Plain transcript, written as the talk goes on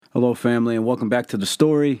Hello, family, and welcome back to the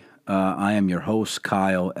story. I am your host,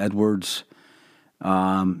 Kyle Edwards.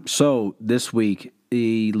 So this week,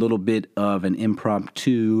 a little bit of an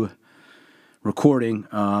impromptu recording.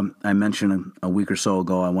 I mentioned a week or so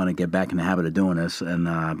ago I want to get back in the habit of doing this, and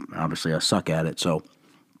obviously I suck at it, so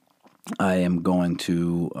I am going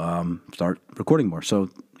to start recording more. So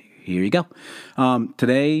here you go.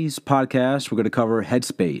 Today's podcast, we're going to cover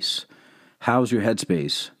Headspace. How's your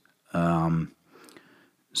Headspace?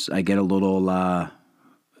 I get a little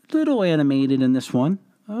animated in this one,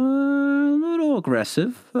 a little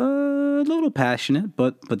aggressive, a little passionate,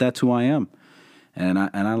 but that's who I am, and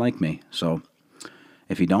I like me. So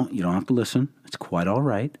if you don't have to listen. It's quite all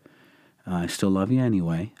right. I still love you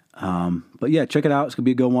anyway. But yeah, check it out. It's gonna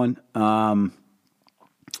be a good one.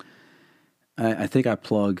 I think I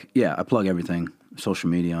plug everything, social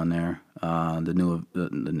media on there.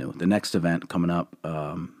 The next event coming up.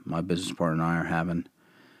 My business partner and I are having.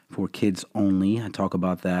 For kids only. I talk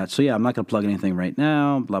about that. So yeah, I'm not going to plug anything right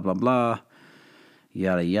now. Blah, blah, blah.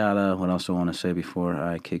 Yada, yada. What else do I want to say before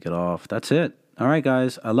I kick it off? That's it. All right,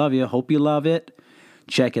 guys. I love you. Hope you love it.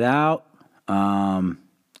 Check it out.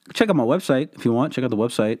 Check out my website if you want. Check out the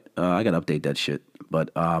website. I got to update that shit. But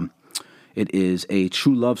it is a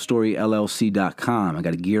truelovesstoryllc.com. I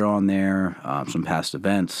got a gear on there, some past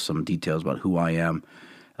events, some details about who I am.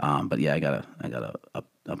 But yeah, I gotta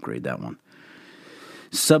upgrade that one.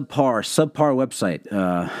 Subpar website,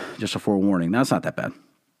 just a forewarning. Now, it's not that bad.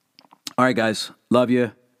 All right, guys. Love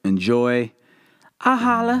you. Enjoy. I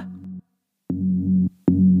holla.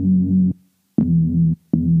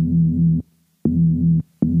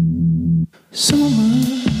 So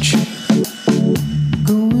much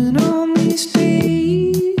going on these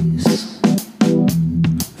days.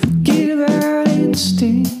 Forget about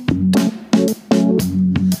instinct.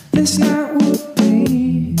 That's not what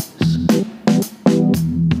pays.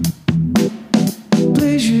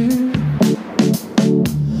 Pleasure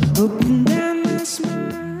up and down my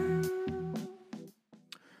smile.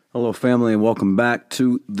 Hello, family, and welcome back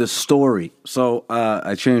to the story. So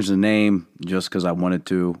I changed the name just because I wanted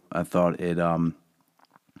to. I thought it, I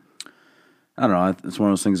don't know, it's one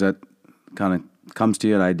of those things that kind of comes to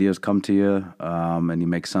you, and ideas come to you, and you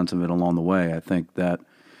make sense of it along the way. I think that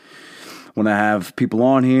when I have people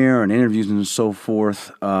on here and interviews and so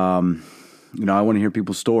forth, I want to hear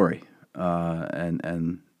people's story.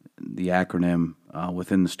 And the acronym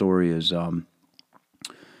within the story is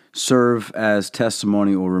serve as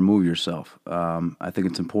testimony or remove yourself. I think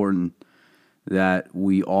it's important that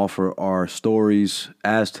we offer our stories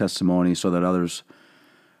as testimony so that others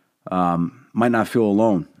might not feel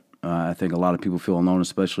alone. I think a lot of people feel alone,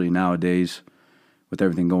 especially nowadays with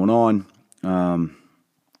everything going on.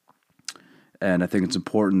 And I think it's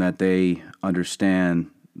important that they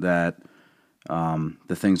understand that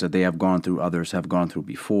the things that they have gone through, others have gone through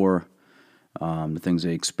before. The things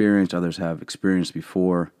they experienced, others have experienced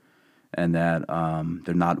before. And that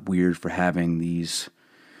they're not weird for having these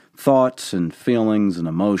thoughts and feelings and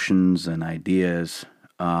emotions and ideas.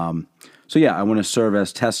 So yeah, I want to serve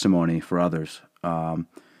as testimony for others.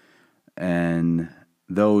 And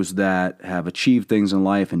those that have achieved things in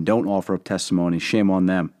life and don't offer up testimony, shame on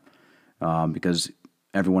them. Because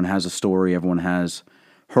everyone has a story, everyone has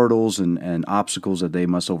hurdles and obstacles that they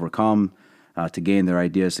must overcome to gain their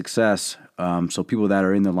idea of success. So people that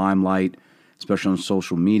are in the limelight, especially on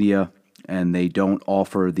social media, and they don't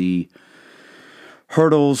offer the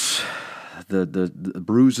hurdles, the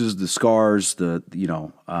bruises, the scars, serve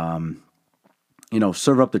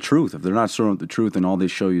up the truth. If they're not serving up the truth and all they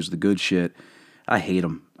show you is the good shit, I hate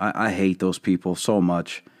them. I hate those people so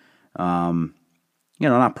much.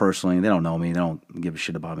 Not personally. They don't know me. They don't give a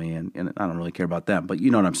shit about me, and I don't really care about them. But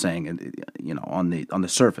you know what I'm saying. And on the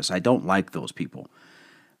surface, I don't like those people.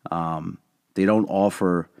 They don't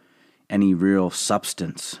offer any real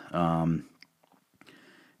substance,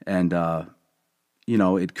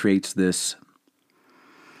 it creates this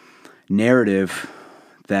narrative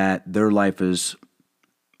that their life is,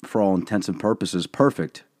 for all intents and purposes,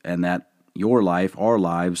 perfect, and that your life, our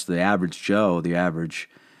lives, the average Joe, the average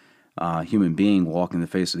human being walking the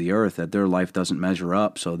face of the earth, that their life doesn't measure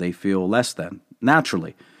up, so they feel less than.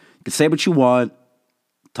 Naturally. You can say what you want,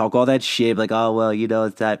 talk all that shit, like, oh, well,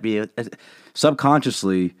 it's not real.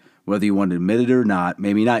 Subconsciously, whether you want to admit it or not,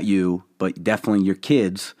 maybe not you, but definitely your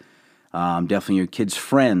kids, definitely your kids'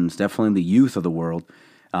 friends, definitely the youth of the world,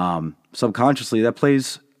 subconsciously that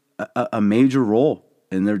plays a major role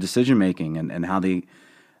in their decision-making and how they,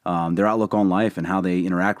 their outlook on life and how they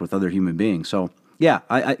interact with other human beings. So, yeah,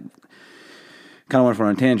 I kind of went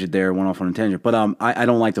on a tangent there, went off on a tangent. But I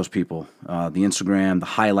don't like those people. The Instagram, the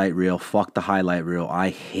highlight reel, fuck the highlight reel. I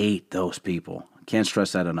hate those people. Can't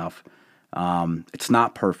stress that enough. It's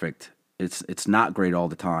not perfect. It's not great all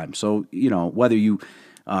the time. So, whether you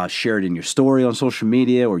share it in your story on social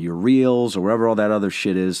media or your reels or wherever all that other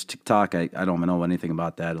shit is, TikTok, I don't know anything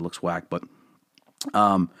about that. It looks whack. But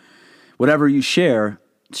whatever you share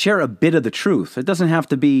a bit of the truth. It doesn't have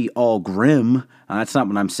to be all grim. That's not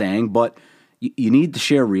what I'm saying. But you need to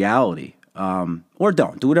share reality, or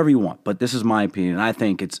don't. Do whatever you want. But this is my opinion. I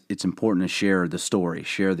think it's important to share the story,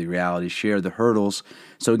 share the reality, share the hurdles.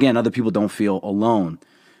 So again, other people don't feel alone,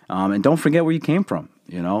 and don't forget where you came from.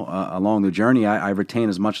 Along the journey, I retain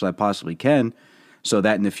as much as I possibly can, so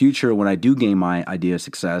that in the future, when I do gain my idea of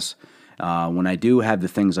success, when I do have the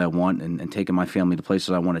things I want and taking my family to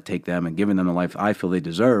places I want to take them and giving them the life I feel they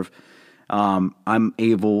deserve. I'm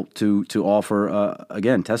able to offer,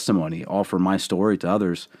 again, testimony, offer my story to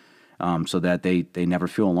others, so that they never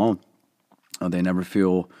feel alone. They never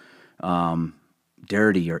feel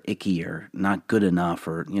dirty or icky or not good enough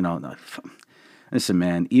or, Listen,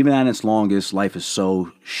 man, even at its longest, life is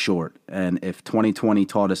so short. And if 2020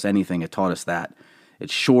 taught us anything, it taught us that.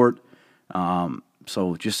 It's short,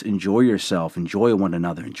 so just enjoy yourself, enjoy one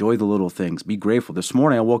another, enjoy the little things, be grateful. This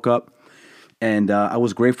morning I woke up and I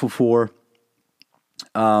was grateful for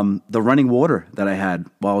the running water that I had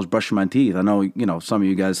while I was brushing my teeth. I know, some of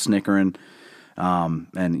you guys snickering,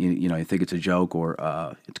 and you think it's a joke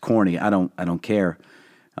or it's corny. I don't care.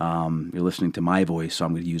 You're listening to my voice, so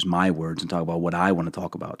I'm going to use my words and talk about what I want to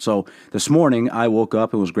talk about. So this morning I woke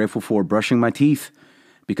up and was grateful for brushing my teeth,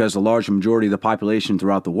 because the large majority of the population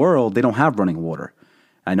throughout the world, they don't have running water.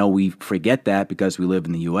 I know we forget that because we live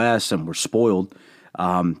in the U.S. and we're spoiled,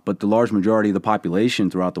 but the large majority of the population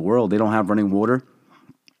throughout the world, they don't have running water.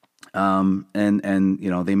 And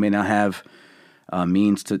they may not have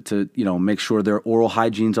means to make sure their oral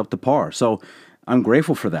hygiene's up to par. So I'm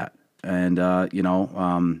grateful for that. And,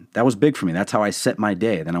 that was big for me. That's how I set my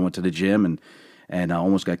day. Then I went to the gym and I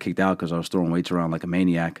almost got kicked out because I was throwing weights around like a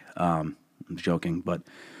maniac. I'm joking, but,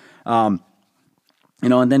 and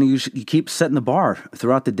then you keep setting the bar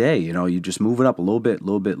throughout the day. You just move it up a little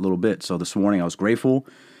bit. So this morning I was grateful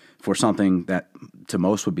for something that to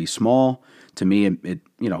most would be small. To me, it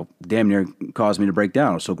damn near caused me to break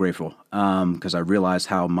down. I was so grateful because I realized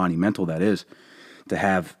how monumental that is to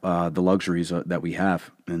have the luxuries that we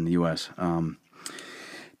have in the U.S.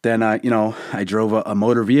 Then I drove a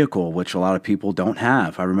motor vehicle, which a lot of people don't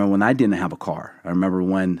have. I remember when I didn't have a car. I remember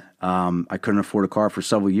when I couldn't afford a car for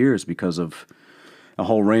several years because of a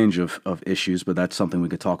whole range of issues, but that's something we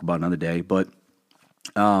could talk about another day. But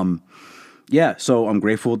so I'm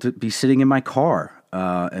grateful to be sitting in my car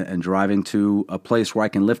and driving to a place where I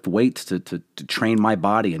can lift weights to train my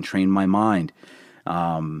body and train my mind.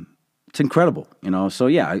 It's incredible, So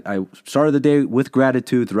I started the day with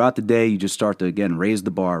gratitude. Throughout the day, you just start to, again, raise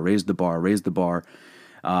the bar, and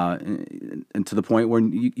to the point where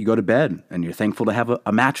you go to bed and you're thankful to have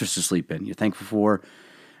a mattress to sleep in. You're thankful for,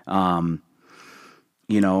 have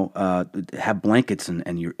blankets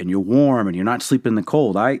and you're warm and you're not sleeping in the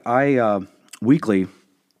cold. I weekly,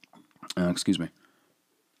 excuse me,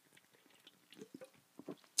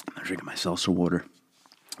 I'm drinking my seltzer water.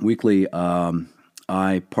 Weekly,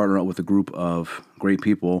 I partner up with a group of great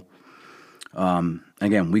people.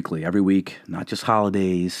 Again, weekly, every week, not just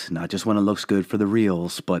holidays, not just when it looks good for the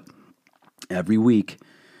reels, but every week,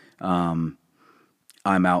 I'm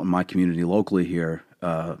out in my community locally here,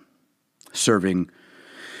 serving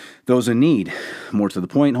those in need. More to the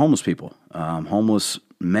point, homeless people, homeless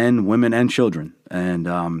men, women, and children. And,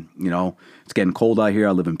 it's getting cold out here.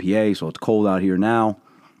 I live in PA, so it's cold out here now.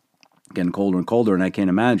 Getting colder and colder, and I can't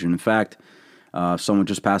imagine. In fact, someone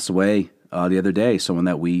just passed away the other day, someone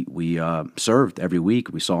that we served every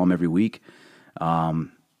week. We saw them every week,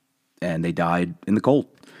 and they died in the cold.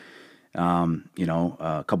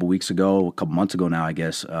 A couple months ago now, I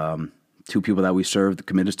guess, two people that we served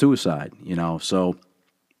committed suicide, so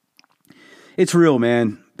it's real,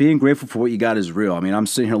 man. Being grateful for what you got is real. I mean, I'm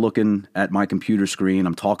sitting here looking at my computer screen.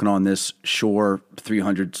 I'm talking on this Shure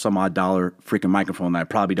 $300 some odd freaking microphone that I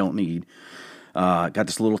probably don't need. Got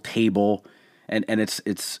this little table, and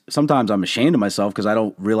it's sometimes I'm ashamed of myself because I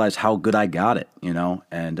don't realize how good I got it,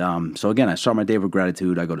 And so again, I start my day with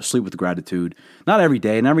gratitude. I go to sleep with gratitude. Not every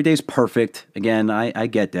day, and every day's perfect. Again, I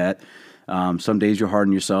get that. Some days you're hard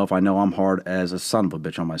on yourself. I know I'm hard as a son of a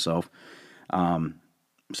bitch on myself.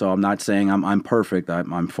 So I'm not saying I'm perfect.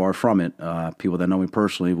 I'm far from it. People that know me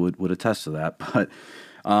personally would attest to that. But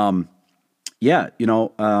yeah,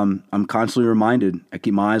 I'm constantly reminded. I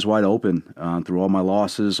keep my eyes wide open through all my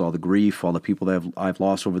losses, all the grief, all the people that I've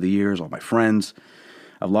lost over the years, all my friends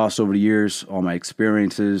I've lost over the years, all my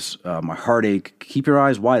experiences, my heartache. Keep your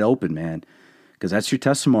eyes wide open, man, because that's your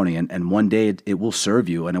testimony. And one day it will serve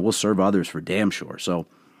you, and it will serve others for damn sure. So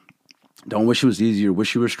don't wish it was easier.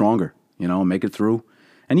 Wish you were stronger, make it through.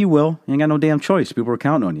 And you will. You ain't got no damn choice. People are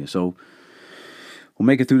counting on you. So we'll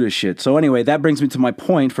make it through this shit. So anyway, that brings me to my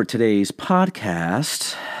point for today's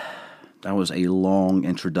podcast. That was a long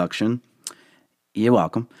introduction. You're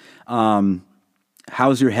welcome.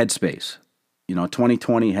 How's your headspace?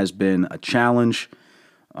 2020 has been a challenge,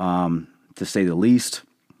 to say the least.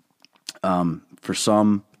 For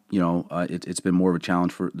some, it's been more of a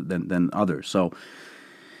challenge than others. So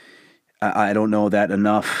I don't know that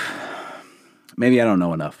enough. Maybe I don't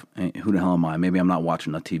know enough. Who the hell am I? Maybe I'm not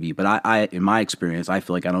watching enough TV. But I in my experience, I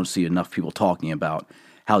feel like I don't see enough people talking about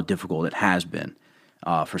how difficult it has been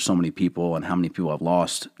for so many people, and how many people have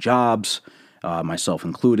lost jobs, myself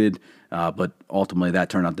included. But ultimately, that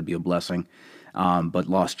turned out to be a blessing. But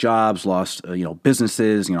lost jobs, lost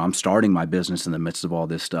businesses. I'm starting my business in the midst of all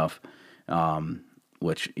this stuff,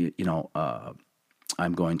 which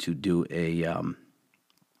I'm going to do a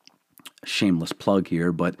shameless plug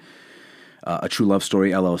here, but A True Love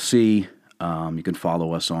Story LLC. You can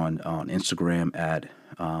follow us on Instagram at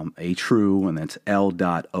a true, and that's L.O.V.E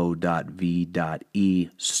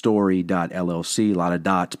story.llc. A lot of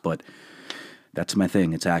dots, but that's my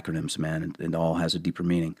thing. It's acronyms, man. It all has a deeper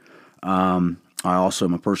meaning. I also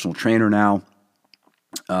am a personal trainer now.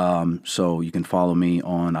 So you can follow me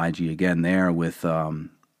on IG again there with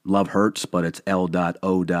Love Hurts, but it's L.O.V.E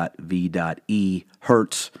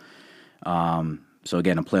Hurts. So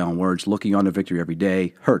again, a play on words, looking on to victory every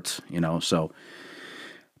day hurts, so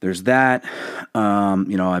there's that.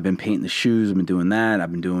 I've been painting the shoes. I've been doing that.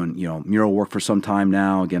 I've been doing, mural work for some time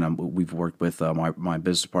now. Again, we've worked with my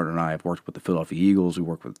business partner and I have worked with the Philadelphia Eagles. We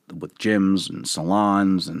work with gyms and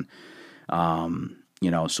salons, and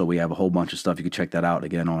so we have a whole bunch of stuff. You can check that out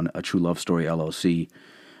again on A True Love Story LLC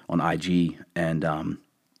on IG, and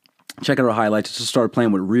check out our highlights. Just started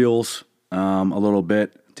playing with reels a little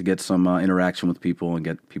bit to get some interaction with people and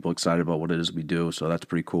get people excited about what it is we do. So that's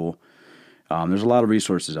pretty cool. There's a lot of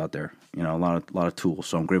resources out there, a lot of tools.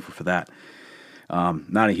 So I'm grateful for that.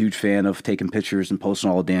 Not a huge fan of taking pictures and posting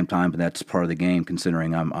all the damn time, but that's part of the game,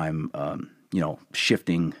 considering I'm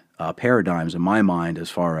shifting paradigms in my mind as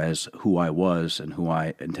far as who I was and who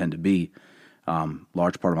I intend to be.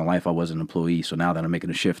 Large part of my life I was an employee, so now that I'm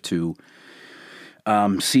making a shift to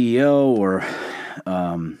CEO or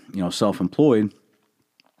self-employed,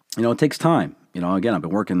 it takes time. Again, I've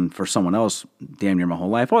been working for someone else damn near my whole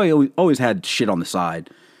life. I always had shit on the side,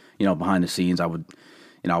 behind the scenes. I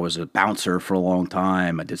was a bouncer for a long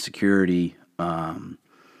time. I did security. I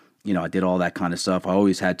did all that kind of stuff. I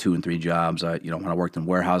always had 2 and 3 jobs. When I worked in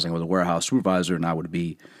warehousing, I was a warehouse supervisor, and I would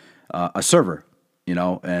be a server,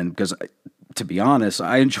 and because, to be honest,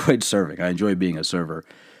 I enjoyed serving. I enjoyed being a server.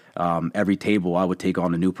 Every table I would take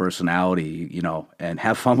on a new personality, and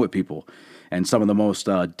have fun with people. And some of the most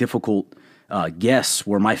difficult guests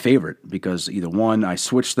were my favorite, because either one, I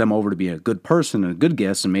switched them over to be a good person and a good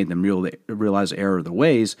guest and made them realize the error of their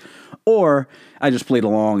ways, or I just played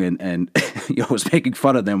along and was making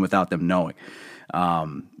fun of them without them knowing.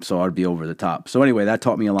 So I'd be over the top. So anyway, that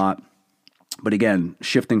taught me a lot. But again,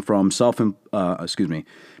 shifting from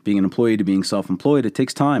being an employee to being self-employed, it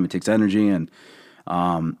takes time, it takes energy, and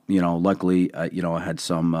luckily, I had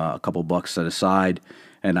a couple bucks set aside.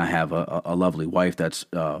 And I have a lovely wife that's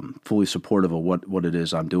fully supportive of what it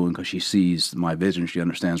is I'm doing, because she sees my vision. She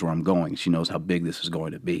understands where I'm going. She knows how big this is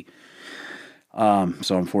going to be.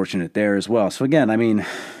 So I'm fortunate there as well. So again, you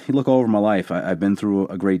look over my life, I've been through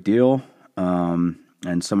a great deal. And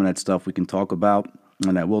some of that stuff we can talk about,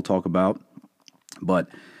 and I will talk about. But,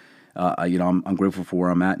 I'm grateful for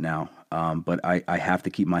where I'm at now. But I have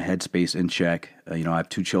to keep my headspace in check. I have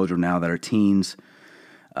 2 children now that are teens.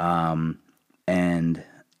 And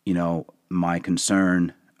my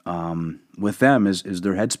concern with them is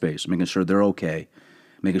their headspace, making sure they're okay,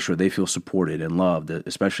 making sure they feel supported and loved,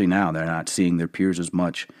 especially now they're not seeing their peers as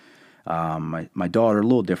much. My daughter, a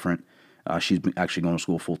little different. She's actually going to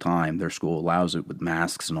school full time. Their school allows it with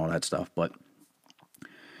masks and all that stuff. But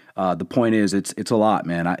the point is, it's a lot,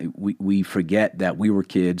 man. We forget that we were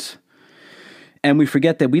kids. And we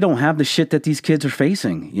forget that we don't have the shit that these kids are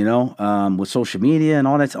facing, with social media and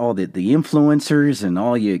all that, all the influencers and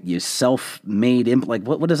all your self-made,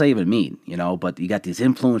 what does that even mean, But you got these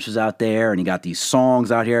influencers out there, and you got these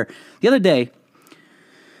songs out here. The other day,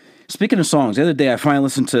 speaking of songs, I finally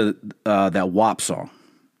listened to that WAP song.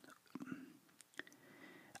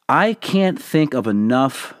 I can't think of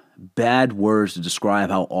enough bad words to describe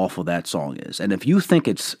how awful that song is. And if you think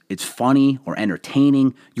it's funny or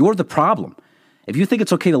entertaining, you're the problem. If you think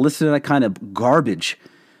it's okay to listen to that kind of garbage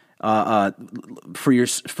for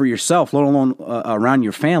yourself, let alone around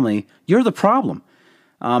your family, you're the problem.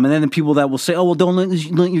 And then the people that will say, "Oh, well, don't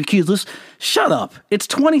let your kids listen." Shut up! It's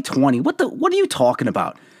 2020. What are you talking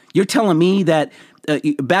about? You're telling me that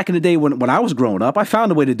back in the day when I was growing up, I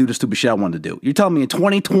found a way to do the stupid shit I wanted to do. You're telling me in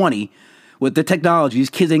 2020, with the technology,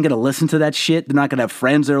 these kids ain't gonna listen to that shit. They're not gonna have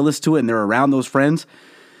friends that are listening to it, and they're around those friends.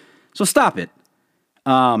 So stop it.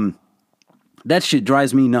 That shit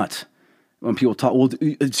drives me nuts. When people talk, well,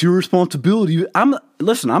 it's your responsibility.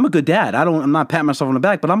 Listen, I'm a good dad. I'm not patting myself on the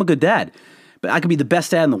back, but I'm a good dad. But I could be the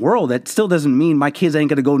best dad in the world. That still doesn't mean my kids ain't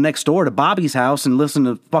gonna go next door to Bobby's house and listen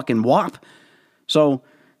to fucking WAP. So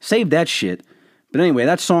save that shit. But anyway,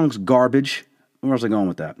 that song's garbage. Where was I going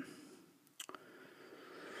with that?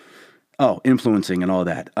 Oh, influencing and all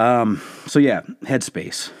that. So yeah,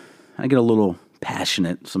 Headspace. I get a little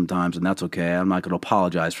passionate sometimes, and that's okay. I'm not going to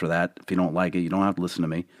apologize for that. If you don't like it, you don't have to listen to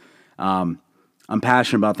me. I'm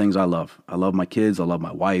passionate about things I love. I love my kids. I love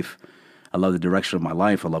my wife. I love the direction of my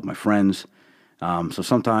life. I love my friends. So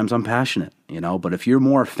sometimes I'm passionate, but if you're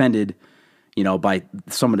more offended, by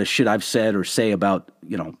some of the shit I've said or say about,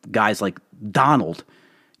 guys like Donald,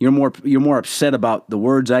 you're more upset about the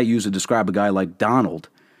words I use to describe a guy like Donald,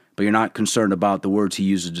 but you're not concerned about the words he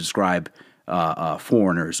uses to describe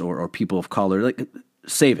foreigners or people of color. Like,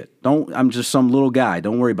 save it. I'm just some little guy.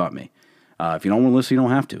 Don't worry about me. If you don't want to listen, you don't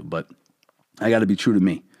have to. But I got to be true to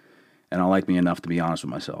me, and I like me enough to be honest with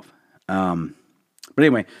myself. But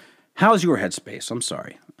anyway, how's your headspace? I'm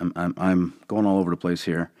sorry. I'm going all over the place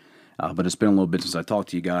here, but it's been a little bit since I talked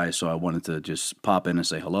to you guys, so I wanted to just pop in and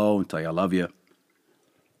say hello and tell you I love you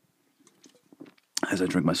as I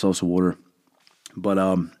drink my salsa water. But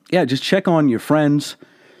yeah, just check on your friends,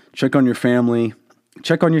 check on your family,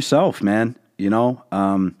 check on yourself, man.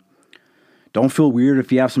 Don't feel weird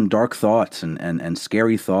if you have some dark thoughts and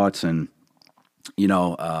scary thoughts and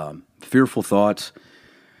fearful thoughts.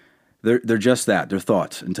 They're just that. They're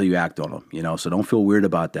thoughts until you act on them, So don't feel weird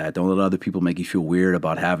about that. Don't let other people make you feel weird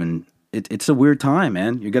about having it. It's a weird time,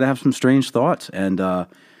 man. You're going to have some strange thoughts. And, I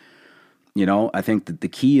think that the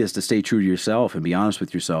key is to stay true to yourself and be honest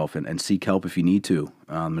with yourself and seek help if you need to.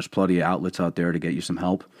 There's plenty of outlets out there to get you some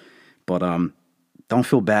help. But don't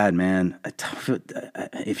feel bad, man.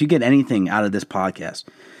 If you get anything out of this podcast,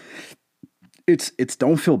 it's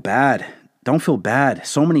don't feel bad. Don't feel bad.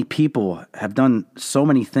 So many people have done so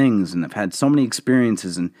many things and have had so many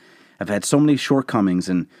experiences and have had so many shortcomings.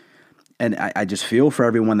 And I just feel for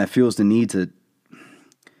everyone that feels the need to,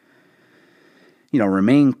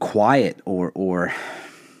 remain quiet or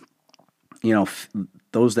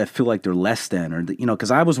those that feel like they're less than, or, because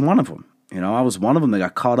I was one of them. I was one of them that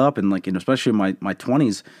got caught up in, especially in my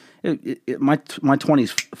 20s. My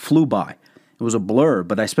 20s flew by. It was a blur,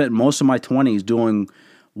 but I spent most of my 20s doing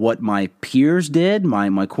what my peers did,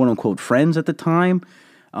 my quote-unquote friends at the time,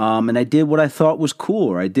 and I did what I thought was cool,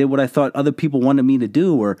 or I did what I thought other people wanted me to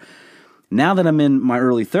do, or now that I'm in my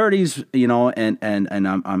early 30s, and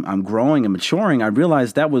I'm growing and maturing, I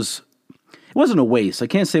realized it wasn't a waste. I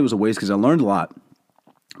can't say it was a waste because I learned a lot,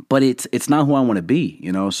 but it's not who I want to be,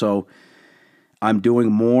 so I'm doing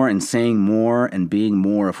more and saying more and being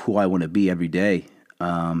more of who I want to be every day.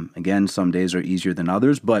 Again, some days are easier than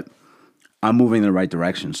others, but I'm moving in the right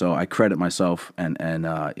direction. So I credit myself, and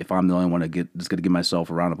if I'm the only one that's going to give myself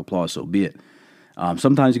a round of applause, so be it.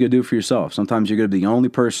 Sometimes you got to do it for yourself. Sometimes you're going to be the only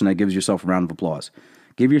person that gives yourself a round of applause.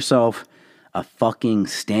 Give yourself a fucking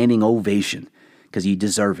standing ovation because you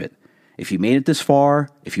deserve it. If you made it this far,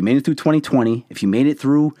 if you made it through 2020, if you made it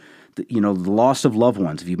through the loss of loved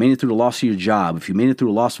ones, if you made it through the loss of your job, if you made it through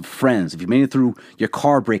the loss of friends, if you made it through your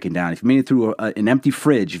car breaking down, if you made it through an empty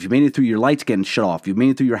fridge, if you made it through your lights getting shut off, if you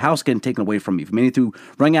made it through your house getting taken away from you, if you made it through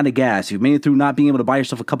running out of gas, if you made it through not being able to buy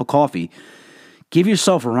yourself a cup of coffee, give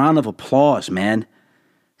yourself a round of applause, man.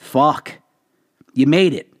 Fuck. You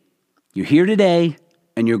made it. You're here today,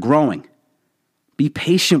 and you're growing. Be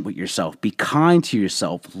patient with yourself. Be kind to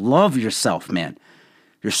yourself. Love yourself, man.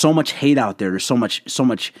 There's so much hate out there. There's so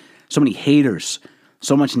many haters,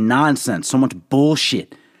 so much nonsense, so much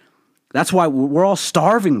bullshit. That's why we're all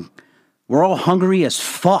starving. We're all hungry as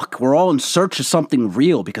fuck. We're all in search of something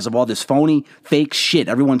real because of all this phony, fake shit.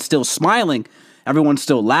 Everyone's still smiling. Everyone's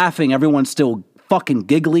still laughing. Everyone's still fucking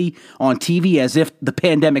giggly on TV as if the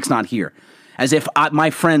pandemic's not here. As if my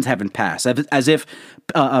friends haven't passed. As if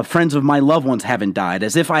friends of my loved ones haven't died.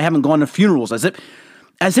 As if I haven't gone to funerals. As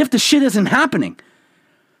if the shit isn't happening.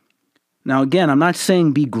 Now, again, I'm not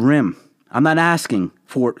saying be grim. I'm not asking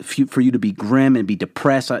for you to be grim and be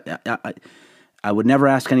depressed. I would never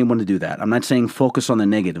ask anyone to do that. I'm not saying focus on the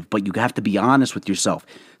negative, but you have to be honest with yourself.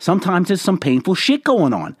 Sometimes there's some painful shit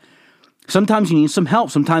going on. Sometimes you need some help.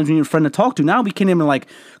 Sometimes you need a friend to talk to. Now we can't even like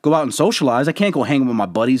go out and socialize. I can't go hang with my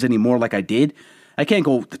buddies anymore like I did. I can't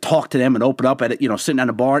go talk to them and open up at sitting at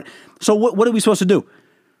a bar. So what are we supposed to do?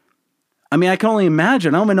 I mean, I can only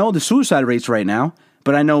imagine. I don't even know the suicide rates right now,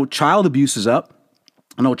 but I know child abuse is up.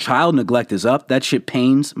 I know child neglect is up. That shit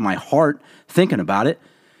pains my heart thinking about it.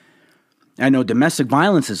 I know domestic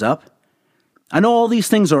violence is up. I know all these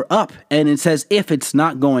things are up, and it says if it's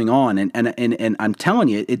not going on, and I'm telling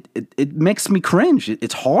you, it makes me cringe.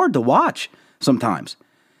 It's hard to watch sometimes.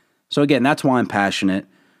 So again, that's why I'm passionate.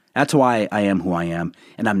 That's why I am who I am,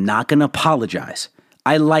 and I'm not going to apologize.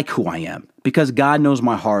 I like who I am because God knows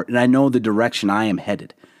my heart, and I know the direction I am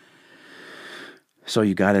headed. So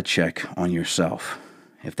you got to check on yourself.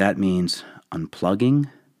 If that means unplugging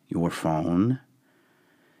your phone,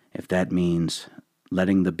 if that means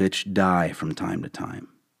letting the bitch die from time to time,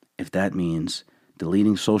 if that means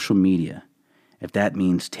deleting social media, if that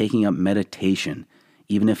means taking up meditation,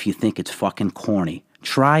 even if you think it's fucking corny,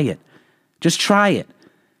 try it. Just try it.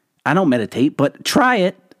 I don't meditate, but try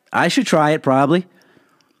it. I should try it probably.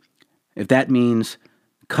 If that means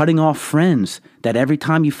cutting off friends that every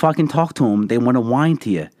time you fucking talk to them, they want to whine to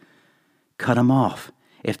you, cut them off.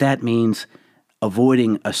 If that means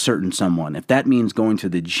avoiding a certain someone, if that means going to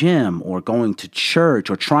the gym or going to church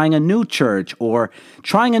or trying a new church or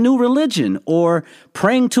trying a new religion or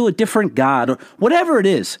praying to a different God or whatever it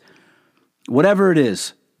is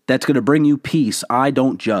that's going to bring you peace, I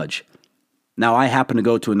don't judge. Now, I happen to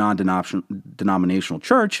go to a non-denominational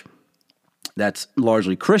church that's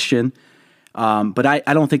largely Christian, but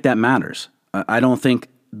I don't think that matters. I don't think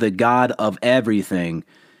the God of everything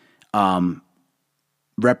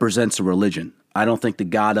represents a religion. I don't think the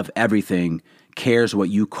God of everything cares what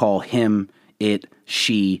you call him, it,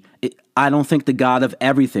 she. I don't think the God of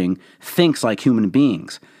everything thinks like human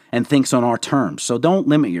beings and thinks on our terms. So don't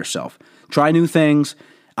limit yourself. Try new things.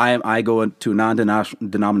 I go to a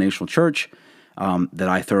non-denominational church that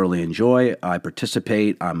I thoroughly enjoy. I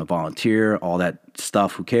participate. I'm a volunteer, all that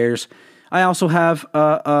stuff. Who cares? I also have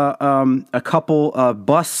a couple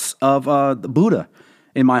busts of the Buddha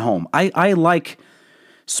in my home. I like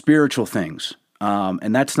spiritual things,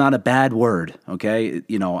 and that's not a bad word, okay?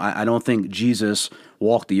 I don't think Jesus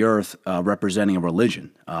walked the earth representing a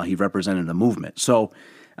religion. He represented a movement. So,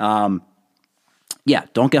 yeah,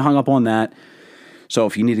 don't get hung up on that. So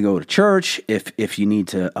if you need to go to church, if you need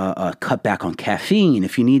to cut back on caffeine,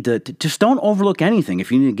 if you need to just don't overlook anything.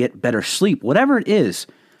 If you need to get better sleep, whatever it is,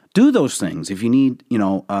 do those things. If you need,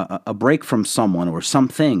 a break from someone or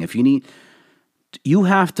something, you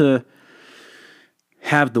have to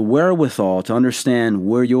have the wherewithal to understand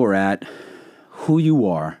where you're at, who you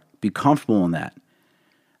are, be comfortable in that.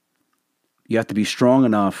 You have to be strong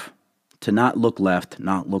enough to not look left,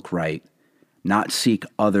 not look right, not seek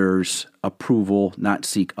others' approval, not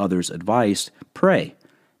seek others' advice. Pray,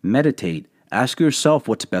 meditate, ask yourself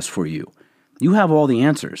what's best for you. You have all the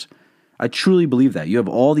answers. I truly believe that. You have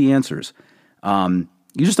all the answers. You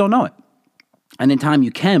just don't know it. And in time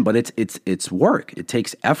you can, but it's work. It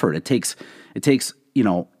takes effort. It takes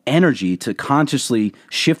energy to consciously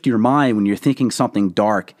shift your mind when you're thinking something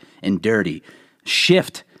dark and dirty.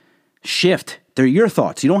 Shift. They're your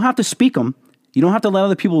thoughts. You don't have to speak them. You don't have to let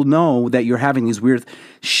other people know that you're having these weird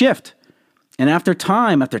shift. And after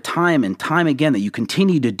time and time again that you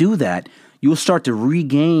continue to do that, you'll start to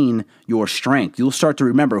regain your strength. You'll start to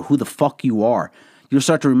remember who the fuck you are. You'll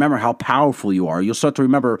start to remember how powerful you are. You'll start to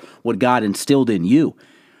remember what God instilled in you.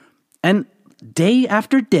 And day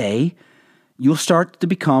after day, you'll start to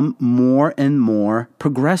become more and more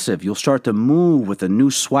progressive. You'll start to move with a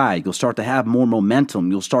new swag. You'll start to have more momentum.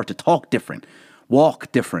 You'll start to talk different,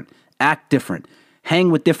 walk different, act different, hang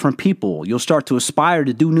with different people. You'll start to aspire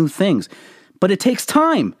to do new things. But it takes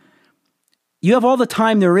time. You have all the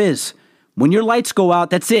time there is. When your lights go out,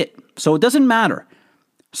 that's it. So it doesn't matter.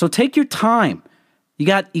 So take your time. You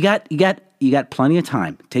got plenty of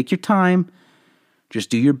time. Take your time. Just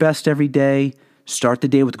do your best every day. Start the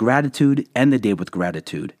day with gratitude, end the day with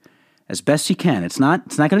gratitude. As best you can. It's not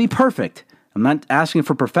going to be perfect. I'm not asking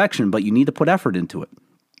for perfection, but you need to put effort into it.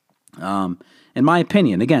 In my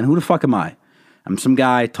opinion, again, who the fuck am I? I'm some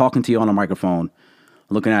guy talking to you on a microphone,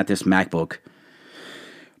 looking at this MacBook.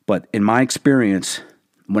 But in my experience,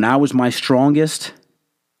 when I was my strongest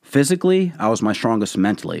physically, I was my strongest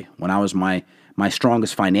mentally. When I was my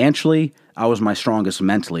strongest financially, I was my strongest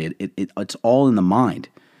mentally. It's all in the mind.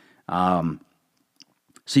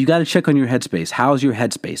 So you got to check on your headspace. How's your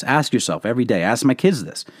headspace? Ask yourself every day. Ask my kids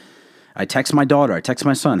this. I text my daughter. I text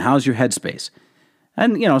my son. How's your headspace?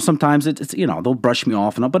 And, sometimes it's they'll brush me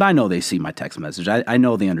off, but I know they see my text message. I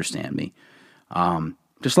know they understand me.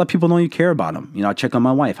 Just let people know you care about them. I check on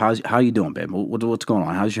my wife. How you doing, babe? What's going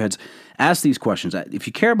on? How's your head? Ask these questions. If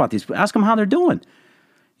you care about these, ask them how they're doing.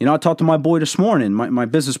 I talked to my boy this morning, my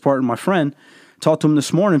business partner, my friend. Talked to him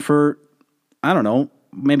this morning for, I don't know,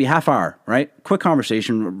 maybe half hour, right? Quick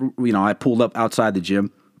conversation. I pulled up outside the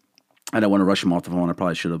gym. I don't want to rush him off the phone. I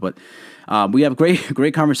probably should have, but we have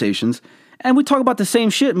great conversations, and we talk about the same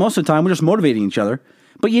shit most of the time. We're just motivating each other,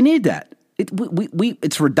 but you need that.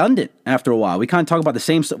 It's redundant after a while. We kind of talk about the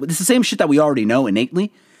same stuff. It's the same shit that we already know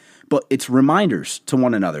innately, but it's reminders to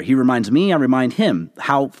one another. He reminds me, I remind him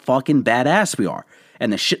how fucking badass we are,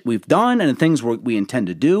 and the shit we've done, and the things we intend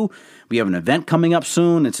to do. We have an event coming up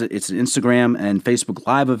soon. It's an Instagram and Facebook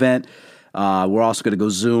Live event. We're also going to go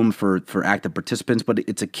Zoom for active participants, but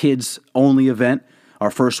it's a kids-only event. Our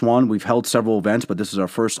first one. We've held several events, but this is our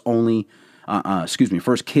first kids-only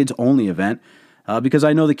event because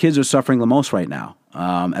I know the kids are suffering the most right now.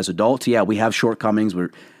 As adults, yeah, we have shortcomings.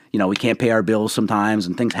 We can't pay our bills sometimes,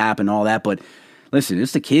 and things happen, all that. But listen,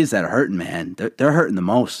 it's the kids that are hurting, man. They're hurting the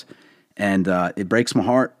most, and it breaks my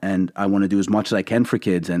heart. And I want to do as much as I can for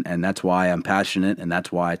kids, and that's why I'm passionate, and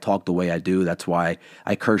that's why I talk the way I do. That's why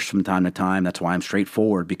I curse from time to time. That's why I'm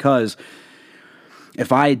straightforward, because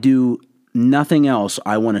if I do nothing else,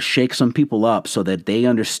 I want to shake some people up so that they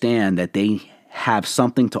understand that they have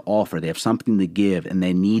something to offer. They have something to give, and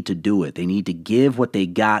they need to do it. They need to give what they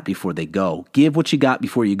got before they go. Give what you got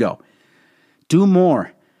before you go. Do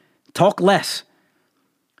more. Talk less.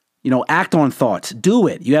 Act on thoughts. Do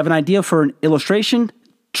it. You have an idea for an illustration?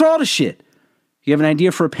 Draw the shit. You have an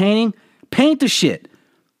idea for a painting? Paint the shit.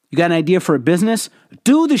 You got an idea for a business?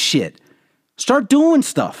 Do the shit. Start doing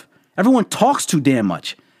stuff. Everyone talks too damn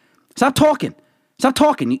much. Stop talking. Stop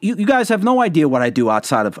talking. You guys have no idea what I do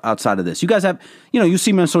outside of this. You guys have, you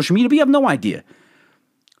see me on social media, but you have no idea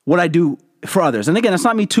what I do for others. And again, it's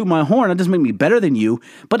not me tooting my horn. It doesn't make me better than you.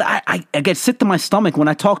 But I get sick to my stomach when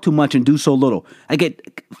I talk too much and do so little. I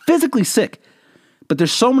get physically sick. But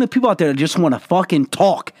there's so many people out there that just want to fucking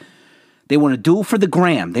talk. They want to do it for the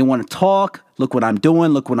gram. They want to talk. Look what I'm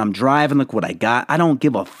doing. Look what I'm driving. Look what I got. I don't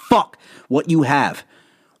give a fuck what you have.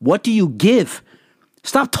 What do you give?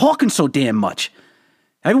 Stop talking so damn much.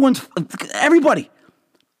 Everybody.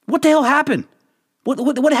 What the hell happened?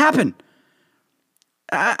 What happened?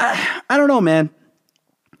 I don't know, man.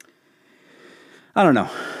 I don't know.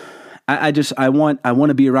 I want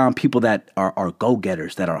to be around people that are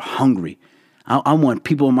go-getters, that are hungry. I want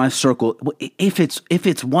people in my circle. If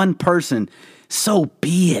it's one person, so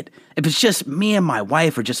be it. If it's just me and my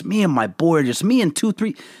wife, or just me and my boy, or just me and 2,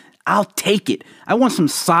 3, I'll take it. I want some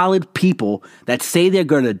solid people that say they're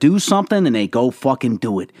going to do something and they go fucking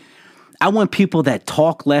do it. I want people that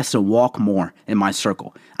talk less and walk more in my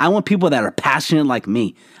circle. I want people that are passionate like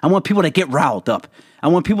me. I want people that get riled up. I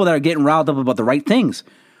want people that are getting riled up about the right things.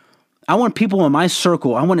 I want people in my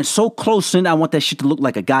circle. I want it so close in. I want that shit to look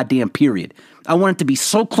like a goddamn period. I want it to be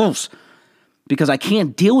so close because I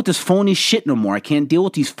can't deal with this phony shit no more. I can't deal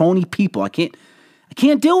with these phony people. I can't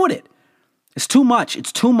deal with it. It's too much.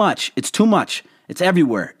 It's too much. It's too much. It's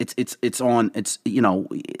everywhere.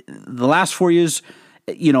 The last 4 years,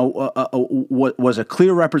 was a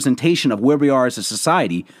clear representation of where we are as a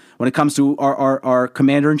society when it comes to our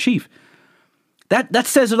commander-in-chief. That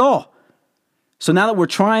says it all. So now that we're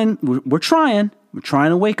trying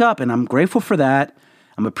to wake up, and I'm grateful for that.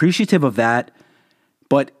 I'm appreciative of that,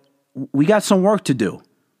 but we got some work to do,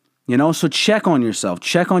 so check on yourself,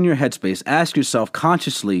 check on your headspace, ask yourself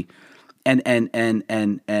consciously and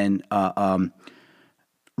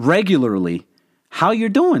regularly how you're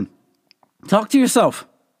doing. Talk to yourself.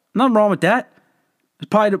 Nothing wrong with that. It's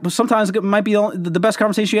probably sometimes it might be the best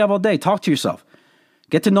conversation you have all day. Talk to yourself.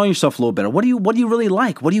 Get to know yourself a little better. What do you really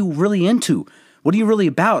like? What are you really into? What are you really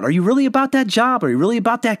about? Are you really about that job? Are you really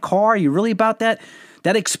about that car? Are you really about that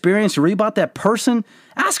experience? Are you really about that person?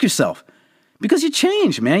 Ask yourself. Because you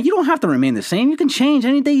change, man. You don't have to remain the same. You can change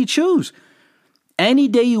any day you choose. Any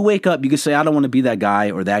day you wake up, you can say, I don't want to be that guy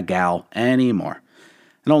or that gal anymore.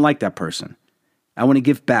 I don't like that person. I want to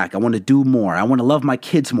give back. I want to do more. I want to love my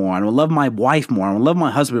kids more. I want to love my wife more. I want to love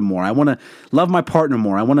my husband more. I want to love my partner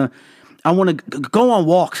more. I want to go on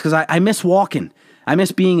walks because I miss walking. I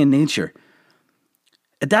miss being in nature.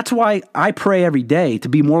 That's why I pray every day to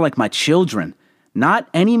be more like my children. Not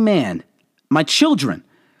any man, my children.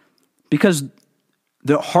 Because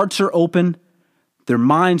their hearts are open. Their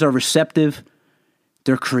minds are receptive.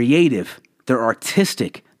 They're creative. They're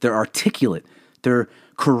artistic. They're articulate. They're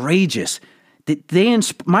courageous.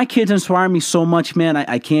 My kids inspire me so much, man.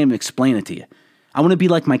 I can't even explain it to you. I want to be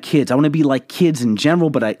like my kids. I want to be like kids in general,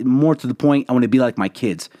 but more to the point, I want to be like my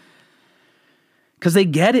kids. Because they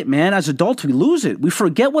get it, man. As adults, we lose it. We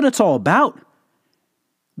forget what it's all about.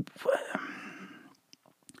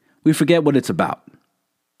 We forget what it's about.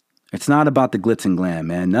 It's not about the glitz and glam,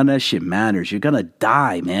 man. None of that shit matters. You're going to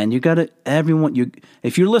die, man.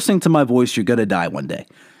 If you're listening to my voice, you're going to die one day.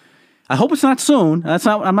 I hope it's not soon.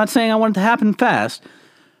 I'm not saying I want it to happen fast,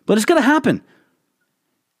 but it's going to happen.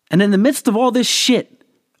 And in the midst of all this shit,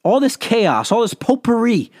 all this chaos, all this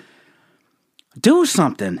potpourri, do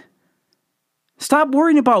something. Stop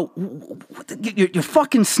worrying about your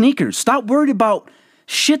fucking sneakers. Stop worrying about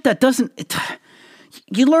shit that doesn't...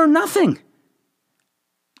 You learn nothing.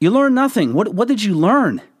 You learn nothing. What did you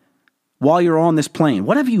learn while you're on this plane?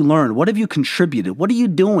 What have you learned? What have you contributed? What are you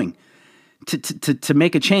doing to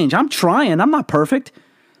make a change? I'm trying. I'm not perfect,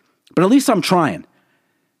 but at least I'm trying.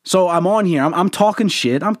 So I'm on here. I'm talking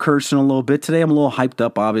shit. I'm cursing a little bit. Today I'm a little hyped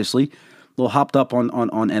up, obviously. A little hopped up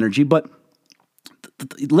on energy, but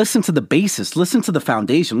listen to the basis. Listen to the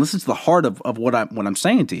foundation. Listen to the heart of what I'm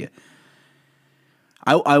saying to you.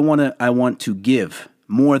 I want to give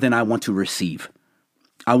more than I want to receive.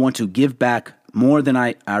 I want to give back more than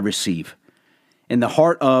I receive. In the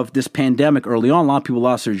heart of this pandemic early on, a lot of people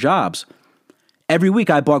lost their jobs. Every week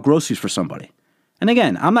I bought groceries for somebody. And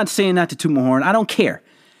again, I'm not saying that to toot my horn. I don't care.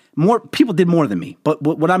 More people did more than me. But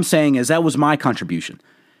what I'm saying is that was my contribution.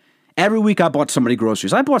 Every week I bought somebody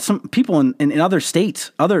groceries. I bought some people in other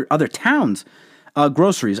states, other towns,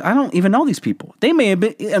 groceries. I don't even know these people. They may have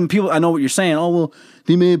been, and people, I know what you're saying. Oh, well,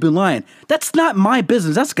 they may have been lying. That's not my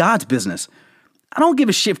business. That's God's business. I don't give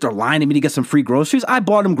a shit if they're lying to me to get some free groceries. I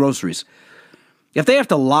bought them groceries. If they have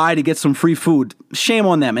to lie to get some free food, shame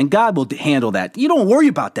on them, and God will handle that. You don't worry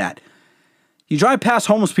about that. You drive past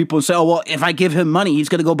homeless people and say, oh, well, if I give him money, he's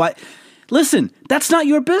going to go buy. Listen, that's not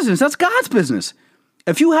your business. That's God's business.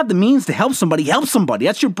 If you have the means to help somebody, help somebody.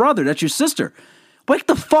 That's your brother. That's your sister. Wake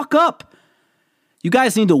the fuck up. You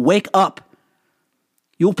guys need to wake up.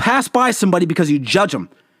 You'll pass by somebody because you judge them.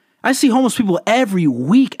 I see homeless people every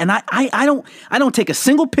week, and I don't take a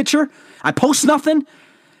single picture. I post nothing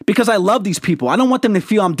because I love these people. I don't want them to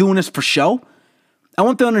feel I'm doing this for show. I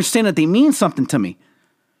want them to understand that they mean something to me.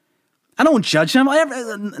 I don't judge them.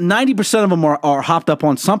 90% of them are hopped up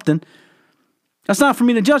on something. That's not for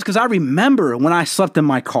me to judge because I remember when I slept in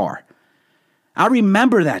my car. I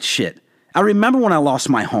remember that shit. I remember when I lost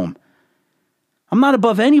my home. I'm not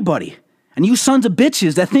above anybody. And you sons of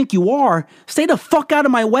bitches that think you are, stay the fuck out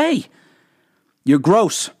of my way. You're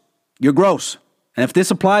gross. You're gross. And if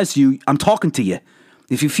this applies to you, I'm talking to you.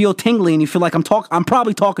 If you feel tingly and you feel like I'm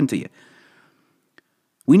probably talking to you.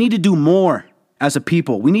 We need to do more as a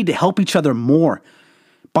people. We need to help each other more.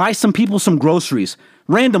 Buy some people some groceries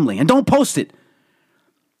randomly and don't post it.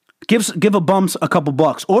 Give a bum a couple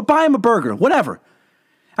bucks or buy him a burger, whatever.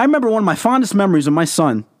 I remember one of my fondest memories of my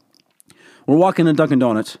son. We're walking in Dunkin'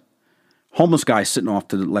 Donuts. Homeless guy sitting off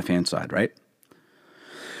to the left-hand side, right?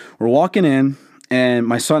 We're walking in, and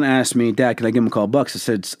my son asked me, Dad, can I give him a couple bucks? I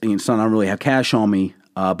said, son, I don't really have cash on me,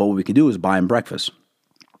 but what we could do is buy him breakfast.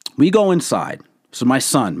 We go inside. This is my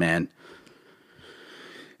son, man.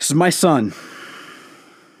 This is my son.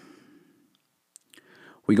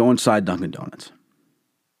 We go inside Dunkin' Donuts.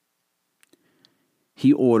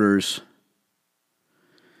 He orders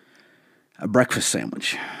a breakfast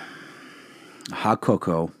sandwich, a hot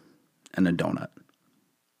cocoa, and a donut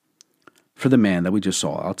for the man that we just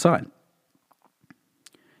saw outside.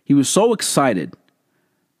 He was so excited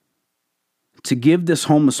to give this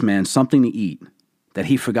homeless man something to eat that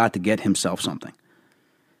he forgot to get himself something.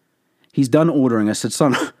 He's done ordering. I said,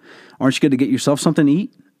 son, aren't you going to get yourself something to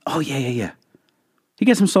eat? Oh, yeah. He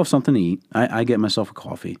gets himself something to eat. I get myself a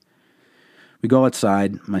coffee. We go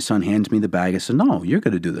outside. My son hands me the bag. I said, no, you're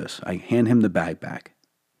going to do this. I hand him the bag back.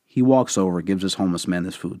 He walks over, gives this homeless man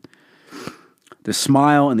this food. The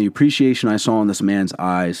smile and the appreciation I saw in this man's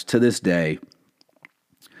eyes to this day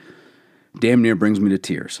damn near brings me to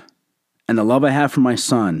tears. And the love I have for my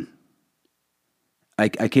son, I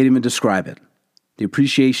can't even describe it. The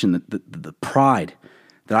appreciation, the pride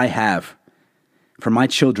that I have for my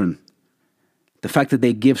children, the fact that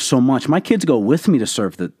they give so much. My kids go with me to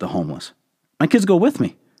serve the homeless. My kids go with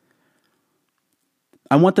me.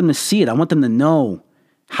 I want them to see it. I want them to know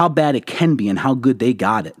how bad it can be and how good they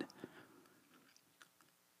got it.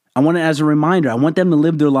 I want it as a reminder. I want them to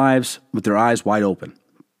live their lives with their eyes wide open.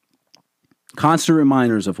 Constant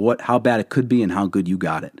reminders of how bad it could be and how good you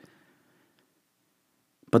got it.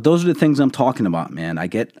 But those are the things I'm talking about, man. I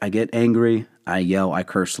get angry, I yell, I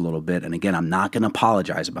curse a little bit. And again, I'm not going to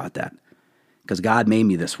apologize about that because God made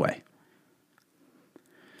me this way.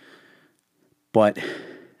 But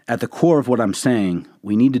at the core of what I'm saying,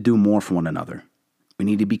 we need to do more for one another. We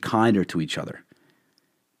need to be kinder to each other.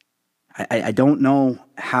 I don't know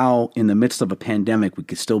how in the midst of a pandemic we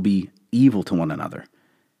could still be evil to one another,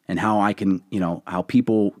 and how I can, how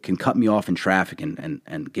people can cut me off in traffic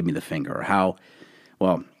and give me the finger, or how,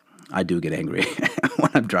 well, I do get angry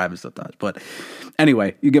when I'm driving sometimes. But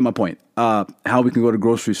anyway, you get my point. How we can go to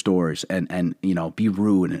grocery stores and be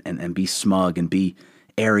rude and be smug and be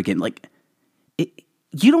arrogant. Like,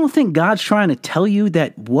 you don't think God's trying to tell you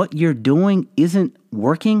that what you're doing isn't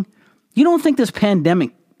working? You don't think this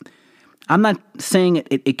pandemic, I'm not saying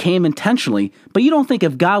it came intentionally, but you don't think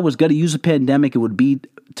if God was going to use a pandemic, it would be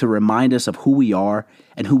to remind us of who we are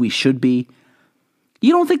and who we should be?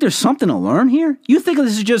 You don't think there's something to learn here? You think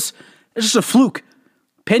this is just a fluke.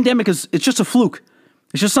 Pandemic it's just a fluke.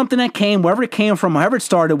 It's just something that came, wherever it came from, however it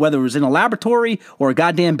started, whether it was in a laboratory or a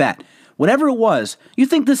goddamn bat. Whatever it was, you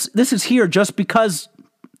think this is here just because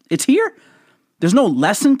it's here? There's no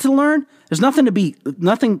lesson to learn? There's nothing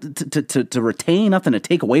to retain, nothing to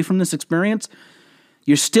take away from this experience?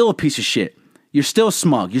 You're still a piece of shit. You're still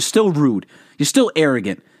smug. You're still rude. You're still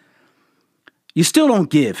arrogant. You still don't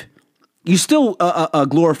give. You still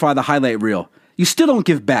glorify the highlight reel. You still don't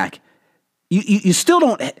give back. You still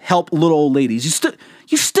don't help little old ladies.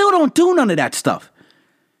 You still don't do none of that stuff.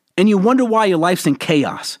 And you wonder why your life's in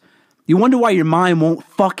chaos. You wonder why your mind won't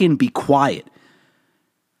fucking be quiet.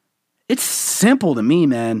 It's simple to me,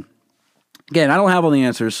 man. Again, I don't have all the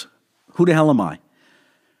answers. Who the hell am I?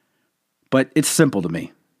 But it's simple to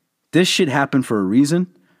me. This shit happened for a reason.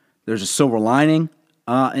 There's a silver lining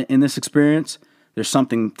in this experience. There's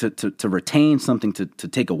something to retain, something to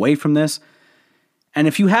take away from this. And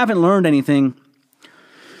if you haven't learned anything,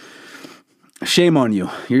 shame on you.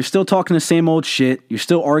 You're still talking the same old shit. You're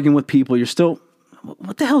still arguing with people. You're still...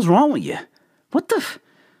 What the hell's wrong with you?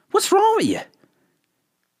 What's wrong with you?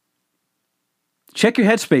 Check your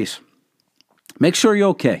headspace. Make sure you're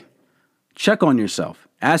okay. Check on yourself.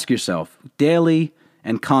 Ask yourself daily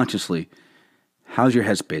and consciously, how's your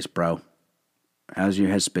headspace, bro? How's your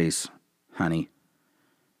headspace, honey?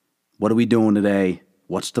 What are we doing today?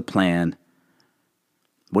 What's the plan?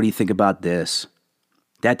 What do you think about this?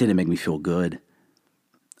 That didn't make me feel good.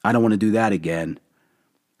 I don't want to do that again.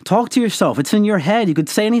 Talk to yourself. It's in your head. You could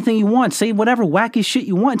say anything you want. Say whatever wacky shit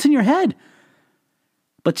you want. It's in your head.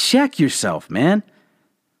 But check yourself, man.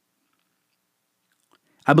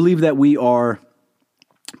 I believe that we are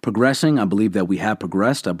progressing. I believe that we have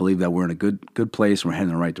progressed. I believe that we're in a good place. We're heading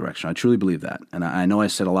in the right direction. I truly believe that. And I know I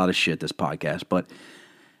said a lot of shit this podcast, but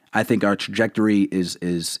I think our trajectory is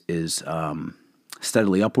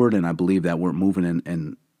steadily upward, and I believe that we're moving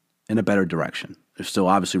in a better direction. There's still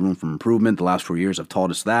obviously room for improvement. The last 4 years have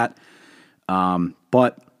taught us that.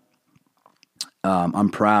 But I'm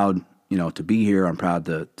proud, to be here. I'm proud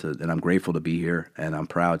and I'm grateful to be here, and I'm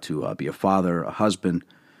proud to be a father, a husband.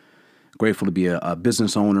 Grateful to be a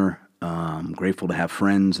business owner. Grateful to have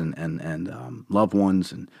friends and loved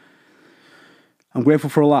ones, and I'm grateful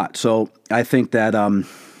for a lot. So I think that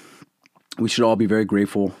we should all be very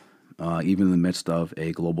grateful, even in the midst of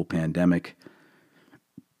a global pandemic.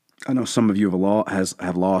 I know some of you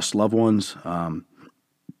have lost loved ones,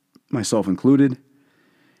 myself included,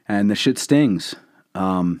 and the shit stings.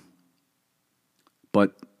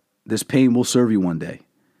 But this pain will serve you one day.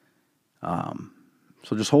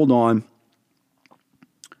 So just hold on.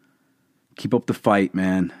 Keep up the fight,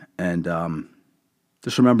 man, and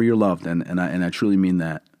just remember you're loved, and I truly mean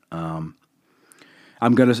that. I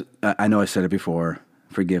know I said it before,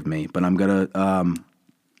 forgive me, but I'm gonna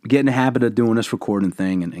get in the habit of doing this recording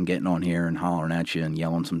thing and getting on here and hollering at you and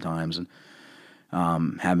yelling sometimes, and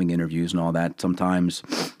having interviews and all that. Sometimes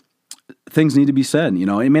things need to be said.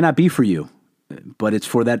 It may not be for you, but it's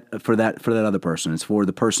for that other person. It's for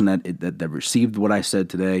the person that received what I said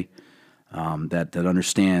today, that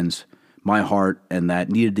understands my heart and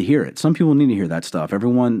that needed to hear it. Some people need to hear that stuff.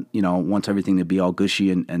 Everyone, wants everything to be all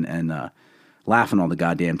gushy and laughing all the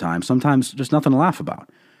goddamn time. Sometimes there's nothing to laugh about.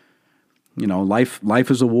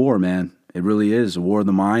 Life is a war, man. It really is a war of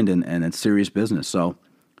the mind, and it's serious business. So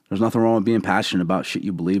there's nothing wrong with being passionate about shit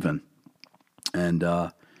you believe in. And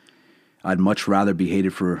I'd much rather be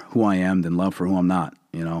hated for who I am than loved for who I'm not,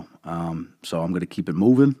 So I'm going to keep it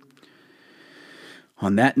moving.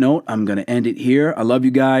 On that note, I'm going to end it here. I love you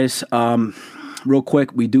guys. Real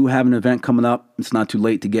quick, we do have an event coming up. It's not too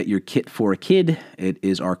late to get your kit for a kid. It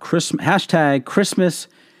is our Christmas # Christmas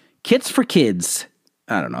Kits for Kids.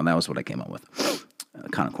 I don't know. That was what I came up with.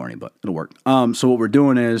 Kind of corny, but it'll work. So what we're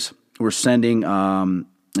doing is we're sending,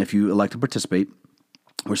 if you elect to participate,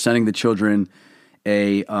 we're sending the children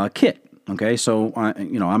a kit. Okay, so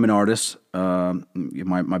I'm an artist.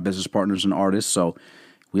 My business partner's an artist, so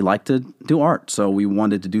we like to do art. So we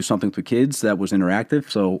wanted to do something with the kids that was interactive.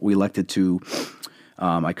 So we elected to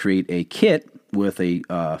I create a kit with a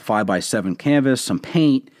 5x7 canvas, some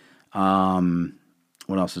paint.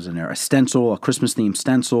 What else is in there? A stencil, a Christmas themed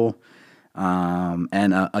stencil,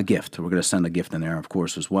 and a gift. We're going to send a gift in there, of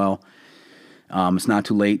course, as well. It's not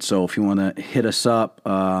too late, so if you want to hit us up.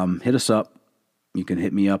 You can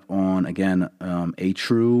hit me up on, again, a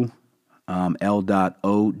true L.O.V.E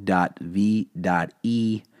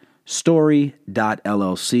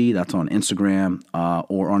story.llc. That's on Instagram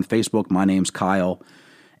or on Facebook. My name's Kyle,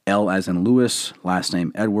 L as in Lewis, last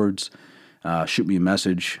name Edwards. Shoot me a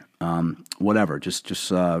message, whatever.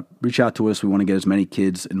 Just reach out to us. We want to get as many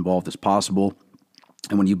kids involved as possible.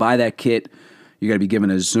 And when you buy that kit, you're going to be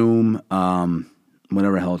given a Zoom,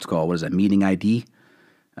 whatever the hell it's called. What is that? Meeting ID?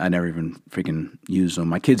 I never even freaking use them.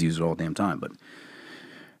 My kids use it all the damn time, but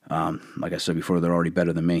like I said before, they're already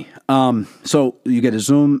better than me. So you get a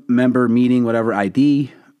Zoom member meeting, whatever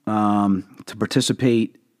ID, to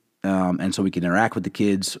participate, and so we can interact with the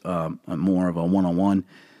kids more of a one-on-one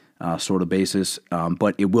sort of basis.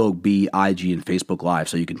 But it will be IG and Facebook Live,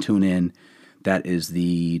 so you can tune in. That is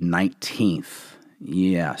the 19th.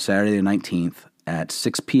 Yeah, Saturday the 19th at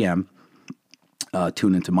 6 p.m.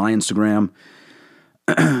 Tune into my Instagram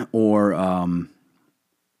or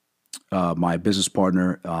my business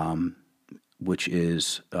partner, which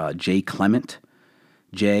is J Clement,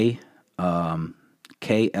 J Clement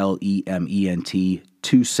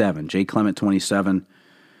 27, J Clement 27.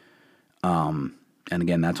 And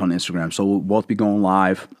again, that's on Instagram. So we'll both be going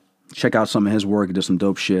live. Check out some of his work. He does some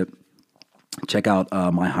dope shit. Check out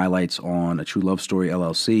my highlights on A True Love Story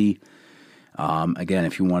LLC. Again,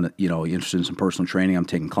 if you want to, you're interested in some personal training, I'm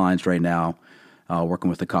taking clients right now, working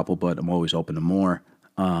with a couple, but I'm always open to more.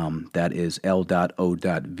 That is L.O.V.E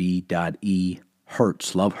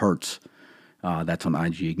Hurts. Love Hurts. That's on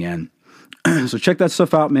IG again. So check that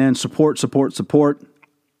stuff out, man. Support.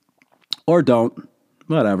 Or don't.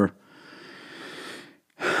 Whatever.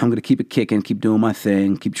 I'm going to keep it kicking, keep doing my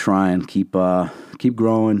thing, keep trying, keep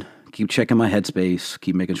growing, keep checking my headspace,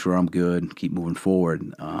 keep making sure I'm good, keep moving forward,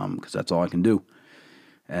 because that's all I can do.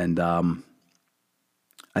 And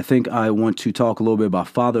I think I want to talk a little bit about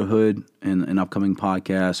fatherhood in an upcoming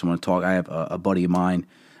podcast. I have a buddy of mine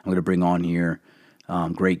I'm going to bring on here,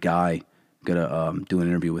 great guy. Going to do an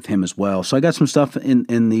interview with him as well. So I got some stuff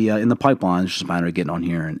in the pipeline. It's just a matter of getting on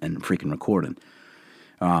here and freaking recording.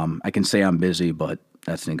 I can say I'm busy, but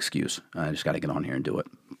that's an excuse. I just got to get on here and do it.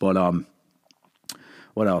 But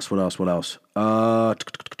what else?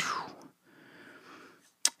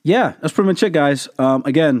 Yeah, that's pretty much it, guys.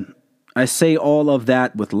 Again, I say all of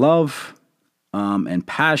that with love and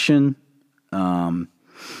passion and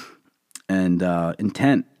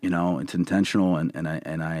intent. It's intentional, and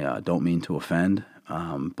I don't mean to offend,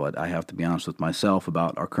 but I have to be honest with myself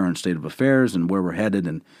about our current state of affairs and where we're headed.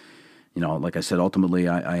 And like I said, ultimately,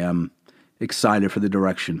 I am excited for the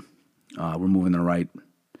direction. We're moving in the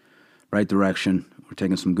right direction. We're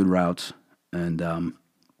taking some good routes, and I'm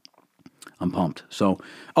pumped. So,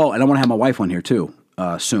 and I want to have my wife on here too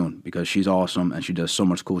soon, because she's awesome and she does so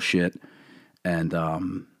much cool shit. And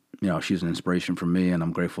she's an inspiration for me, and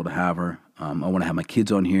I'm grateful to have her. I want to have my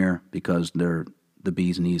kids on here because they're the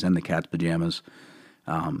bee's knees and the cat's pajamas,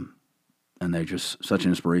 and they're just such an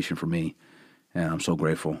inspiration for me. And I'm so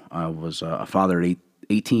grateful. I was a father at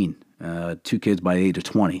 18, 2 kids by the age of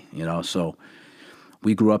 20. So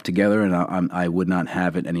we grew up together, and I would not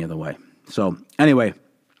have it any other way. So anyway,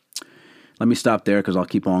 let me stop there because I'll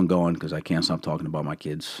keep on going because I can't stop talking about my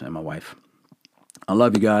kids and my wife. I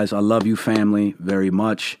love you guys. I love you, family, very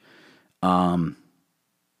much.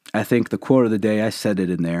 I think the quote of the day, I said it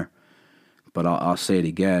in there, but I'll say it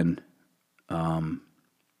again.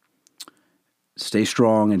 Stay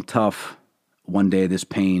strong and tough. One day this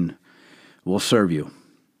pain will serve you.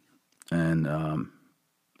 And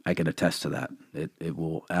I can attest to that. It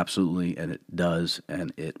will absolutely, and it does,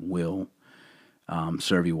 and it will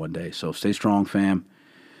serve you one day. So stay strong, fam.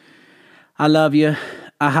 I love you.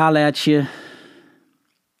 I holla at you.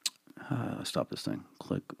 Stop this thing.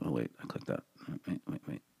 Click. Oh, wait. I clicked that.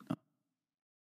 Wait.